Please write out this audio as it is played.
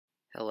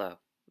Hello,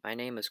 my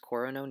name is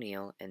Corin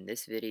O'Neill, and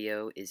this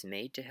video is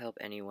made to help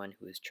anyone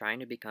who is trying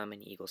to become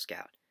an Eagle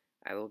Scout.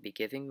 I will be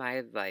giving my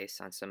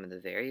advice on some of the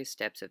various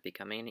steps of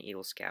becoming an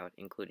Eagle Scout,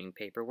 including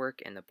paperwork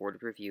and the board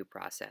review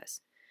process.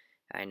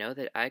 I know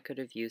that I could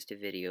have used a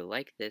video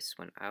like this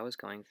when I was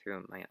going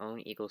through my own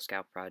Eagle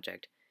Scout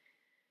project,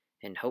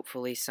 and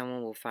hopefully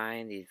someone will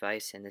find the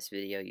advice in this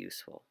video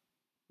useful.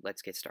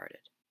 Let's get started.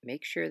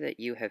 Make sure that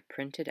you have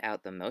printed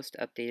out the most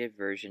updated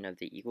version of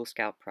the Eagle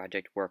Scout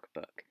Project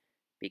workbook,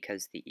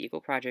 because the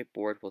Eagle Project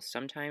Board will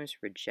sometimes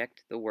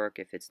reject the work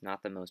if it's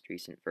not the most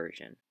recent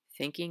version.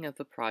 Thinking of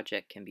a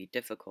project can be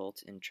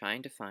difficult, and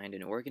trying to find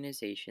an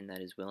organization that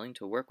is willing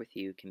to work with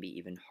you can be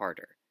even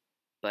harder.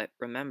 But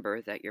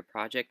remember that your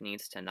project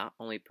needs to not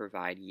only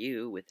provide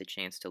you with the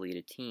chance to lead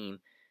a team,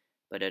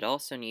 but it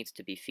also needs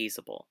to be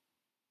feasible.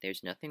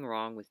 There's nothing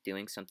wrong with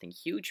doing something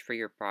huge for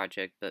your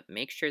project, but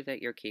make sure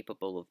that you're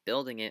capable of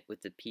building it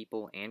with the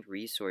people and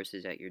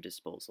resources at your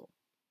disposal.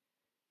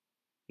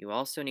 You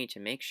also need to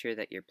make sure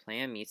that your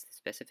plan meets the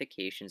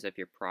specifications of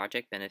your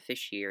project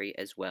beneficiary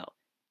as well.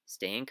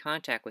 Stay in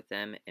contact with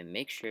them and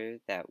make sure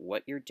that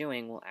what you're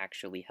doing will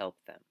actually help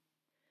them.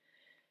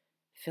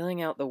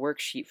 Filling out the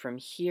worksheet from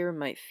here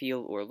might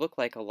feel or look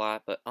like a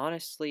lot, but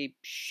honestly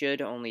should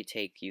only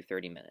take you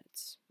 30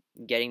 minutes.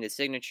 Getting the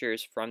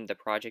signatures from the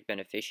project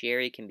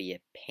beneficiary can be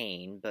a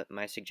pain, but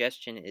my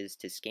suggestion is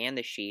to scan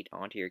the sheet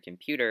onto your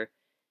computer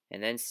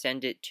and then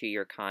send it to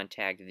your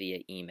contact via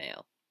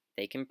email.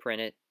 They can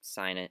print it,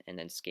 sign it, and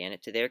then scan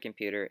it to their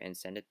computer and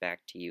send it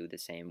back to you the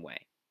same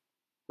way.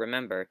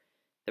 Remember,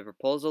 the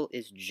proposal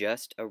is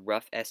just a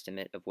rough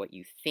estimate of what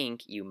you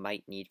think you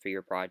might need for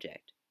your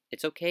project.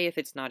 It's okay if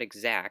it's not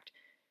exact,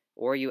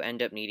 or you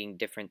end up needing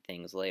different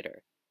things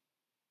later.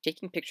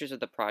 Taking pictures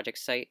of the project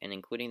site and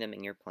including them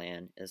in your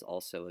plan is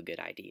also a good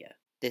idea.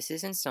 This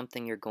isn't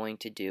something you're going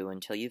to do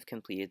until you've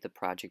completed the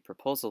project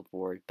proposal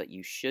board, but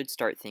you should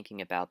start thinking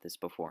about this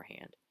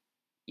beforehand.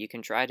 You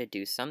can try to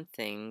do some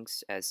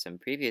things, as some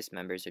previous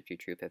members of your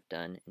troop have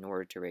done, in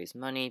order to raise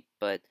money,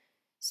 but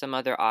some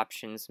other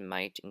options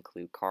might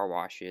include car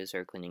washes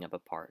or cleaning up a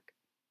park.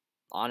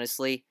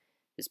 Honestly,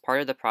 this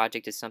part of the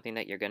project is something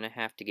that you're going to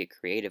have to get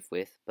creative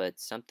with, but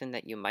something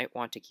that you might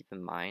want to keep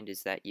in mind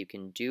is that you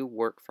can do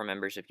work for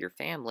members of your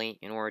family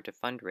in order to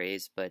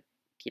fundraise, but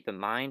keep in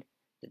mind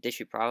that this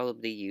should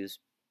probably be used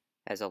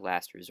as a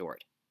last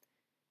resort.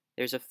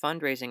 There's a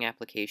fundraising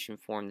application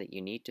form that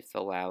you need to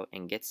fill out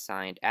and get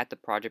signed at the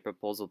project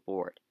proposal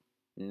board.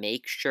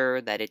 Make sure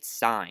that it's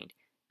signed,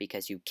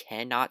 because you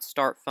cannot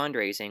start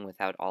fundraising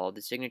without all of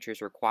the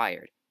signatures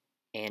required.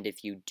 And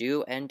if you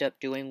do end up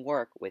doing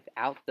work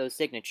without those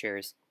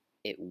signatures,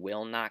 it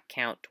will not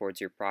count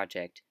towards your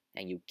project,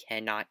 and you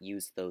cannot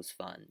use those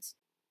funds.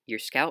 Your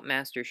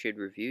Scoutmaster should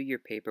review your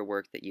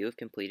paperwork that you have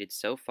completed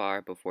so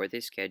far before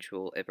they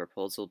schedule a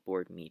proposal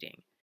board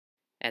meeting.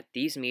 At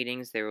these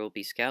meetings, there will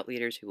be Scout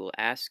leaders who will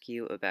ask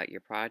you about your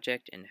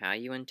project and how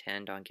you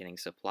intend on getting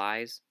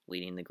supplies,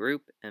 leading the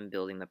group, and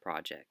building the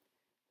project.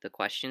 The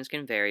questions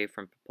can vary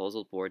from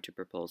proposal board to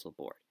proposal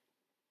board.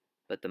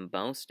 But the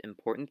most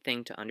important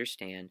thing to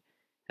understand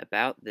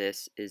about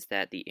this is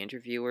that the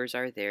interviewers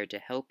are there to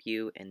help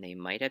you, and they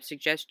might have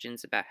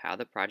suggestions about how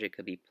the project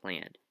could be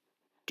planned.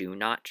 Do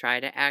not try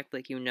to act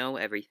like you know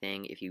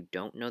everything if you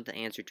don't know the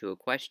answer to a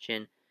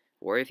question,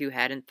 or if you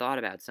hadn't thought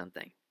about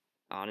something.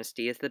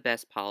 Honesty is the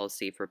best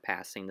policy for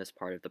passing this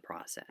part of the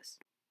process.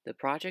 The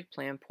project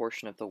plan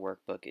portion of the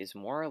workbook is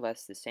more or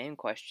less the same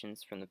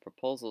questions from the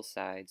proposal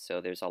side, so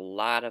there's a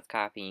lot of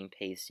copying and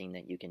pasting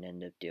that you can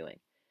end up doing.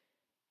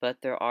 But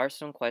there are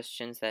some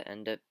questions that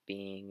end up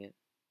being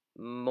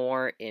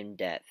more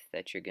in-depth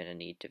that you're going to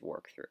need to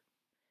work through.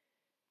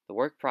 The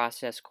work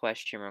process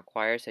question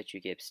requires that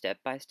you give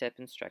step-by-step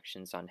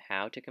instructions on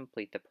how to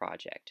complete the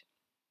project,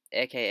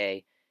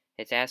 aka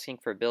it's asking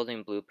for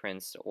building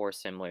blueprints or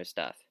similar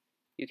stuff.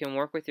 You can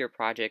work with your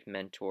project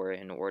mentor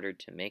in order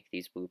to make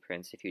these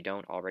blueprints if you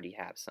don't already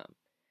have some.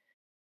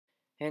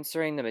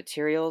 Answering the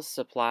materials,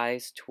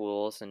 supplies,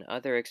 tools, and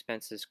other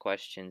expenses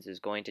questions is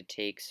going to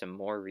take some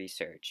more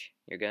research.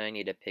 You're going to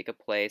need to pick a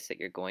place that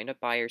you're going to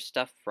buy your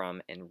stuff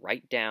from and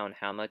write down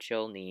how much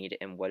you'll need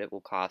and what it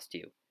will cost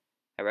you.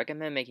 I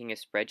recommend making a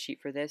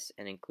spreadsheet for this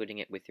and including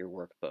it with your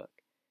workbook.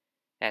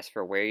 As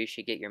for where you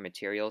should get your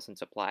materials and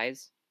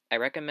supplies, I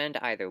recommend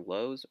either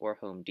Lowe's or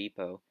Home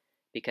Depot,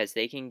 because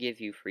they can give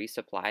you free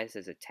supplies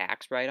as a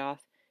tax write-off,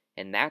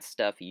 and that's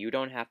stuff you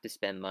don't have to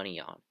spend money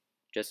on.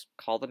 Just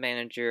call the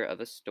manager of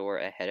a store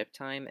ahead of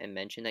time and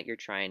mention that you're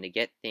trying to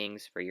get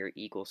things for your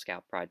Eagle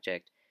Scout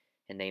project,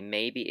 and they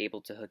may be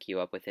able to hook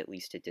you up with at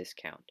least a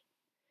discount.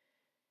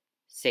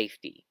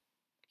 Safety.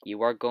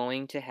 You are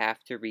going to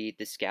have to read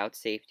the Scout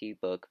Safety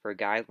book for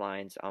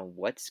guidelines on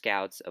what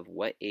scouts of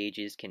what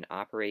ages can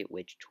operate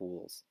which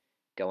tools.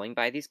 Going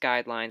by these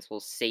guidelines will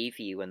save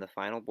you in the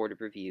final board of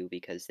review,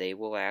 because they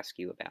will ask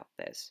you about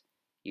this.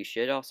 You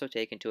should also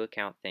take into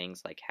account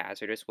things like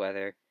hazardous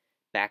weather,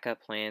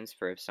 backup plans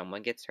for if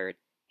someone gets hurt,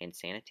 and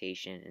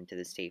sanitation into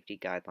the safety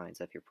guidelines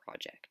of your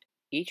project.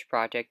 Each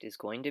project is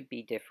going to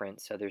be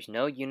different, so there's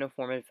no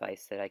uniform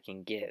advice that I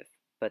can give,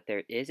 but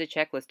there is a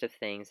checklist of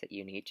things that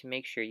you need to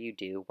make sure you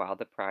do while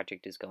the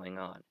project is going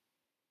on.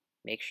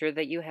 Make sure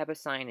that you have a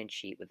sign-in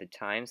sheet with the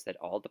times that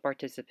all the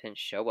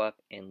participants show up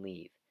and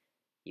leave.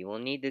 You will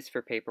need this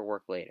for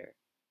paperwork later.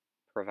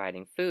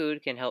 Providing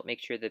food can help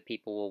make sure that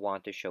people will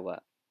want to show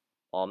up.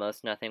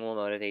 Almost nothing will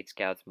motivate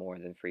scouts more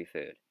than free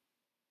food.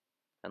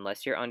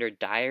 Unless you're under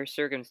dire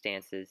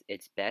circumstances,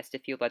 it's best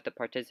if you let the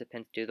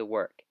participants do the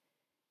work.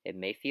 It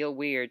may feel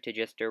weird to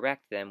just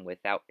direct them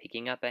without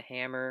picking up a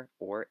hammer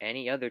or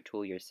any other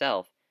tool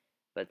yourself,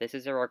 but this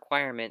is a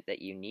requirement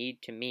that you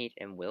need to meet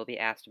and will be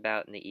asked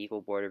about in the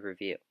Eagle Board of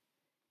Review.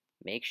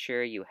 Make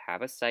sure you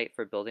have a site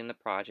for building the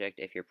project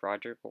if your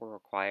project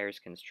requires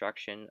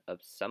construction of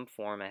some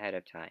form ahead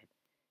of time.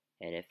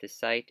 And if the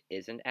site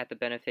isn't at the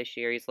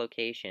beneficiary's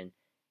location,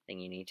 then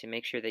you need to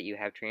make sure that you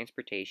have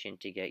transportation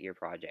to get your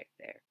project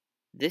there.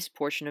 This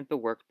portion of the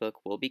workbook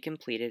will be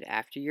completed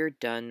after you're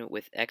done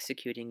with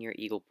executing your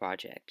Eagle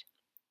project.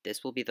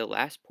 This will be the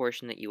last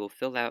portion that you will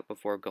fill out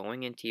before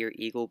going into your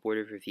Eagle Board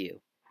of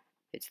Review.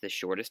 It's the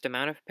shortest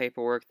amount of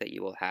paperwork that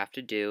you will have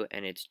to do,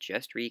 and it's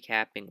just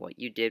recapping what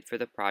you did for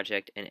the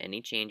project and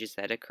any changes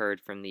that occurred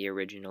from the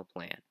original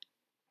plan.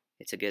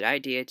 It's a good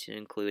idea to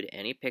include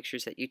any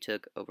pictures that you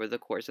took over the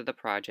course of the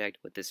project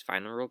with this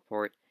final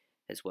report,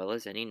 as well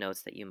as any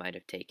notes that you might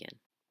have taken.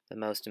 The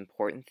most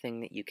important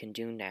thing that you can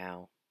do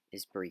now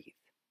is breathe.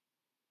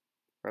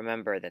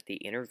 Remember that the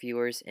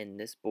interviewers in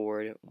this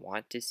board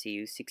want to see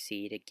you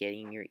succeed at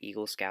getting your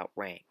Eagle Scout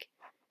rank.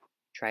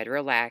 Try to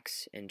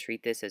relax and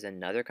treat this as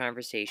another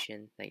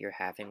conversation that you're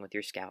having with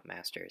your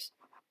Scoutmasters.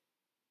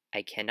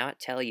 I cannot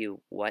tell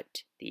you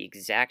what the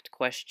exact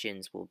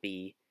questions will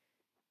be,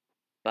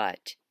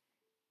 but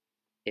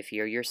if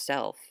you're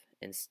yourself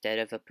instead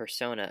of a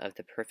persona of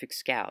the perfect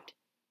scout,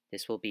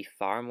 this will be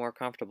far more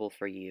comfortable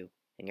for you,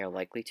 and you're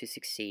likely to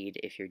succeed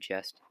if you're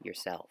just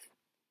yourself.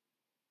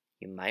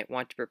 You might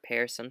want to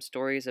prepare some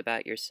stories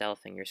about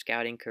yourself and your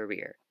scouting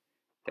career.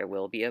 There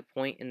will be a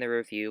point in the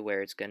review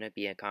where it's going to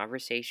be a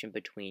conversation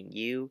between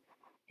you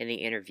and the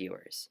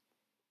interviewers,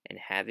 and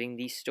having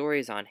these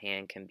stories on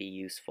hand can be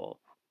useful.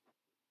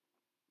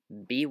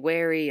 Be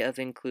wary of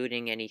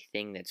including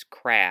anything that's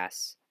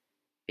crass,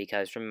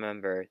 because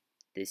remember,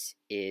 this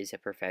is a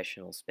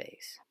professional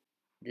space.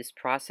 This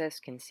process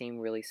can seem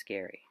really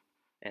scary,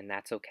 and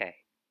that's okay.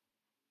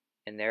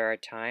 And there are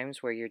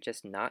times where you're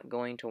just not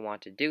going to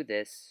want to do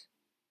this.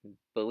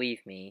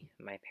 Believe me,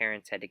 my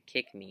parents had to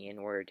kick me in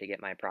order to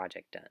get my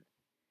project done.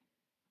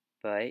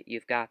 But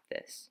you've got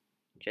this.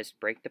 Just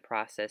break the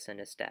process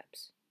into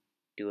steps.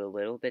 Do a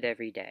little bit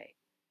every day.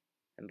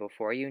 And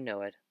before you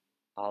know it,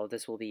 all of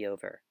this will be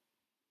over.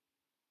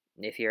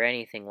 If you're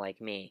anything like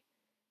me,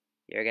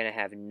 you're going to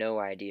have no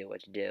idea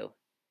what to do.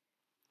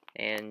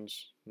 And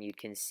you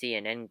can see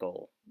an end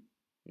goal,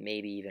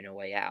 maybe even a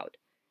way out,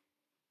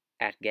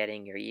 at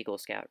getting your Eagle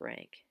Scout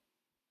rank.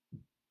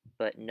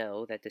 But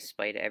know that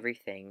despite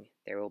everything,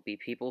 there will be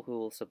people who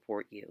will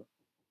support you,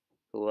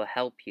 who will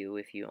help you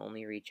if you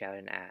only reach out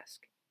and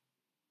ask.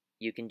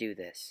 You can do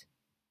this,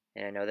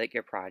 and I know that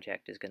your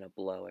project is going to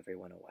blow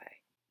everyone away.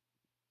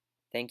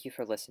 Thank you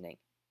for listening.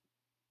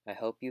 I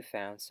hope you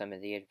found some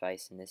of the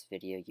advice in this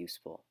video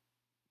useful.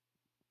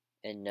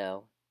 And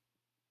know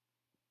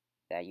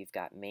that you've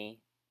got me,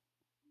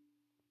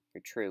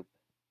 your troop,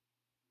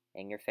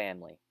 and your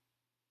family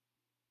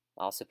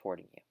all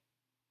supporting you.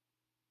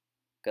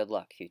 Good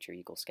luck, future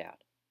Eagle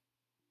Scout.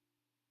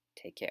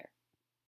 Take care.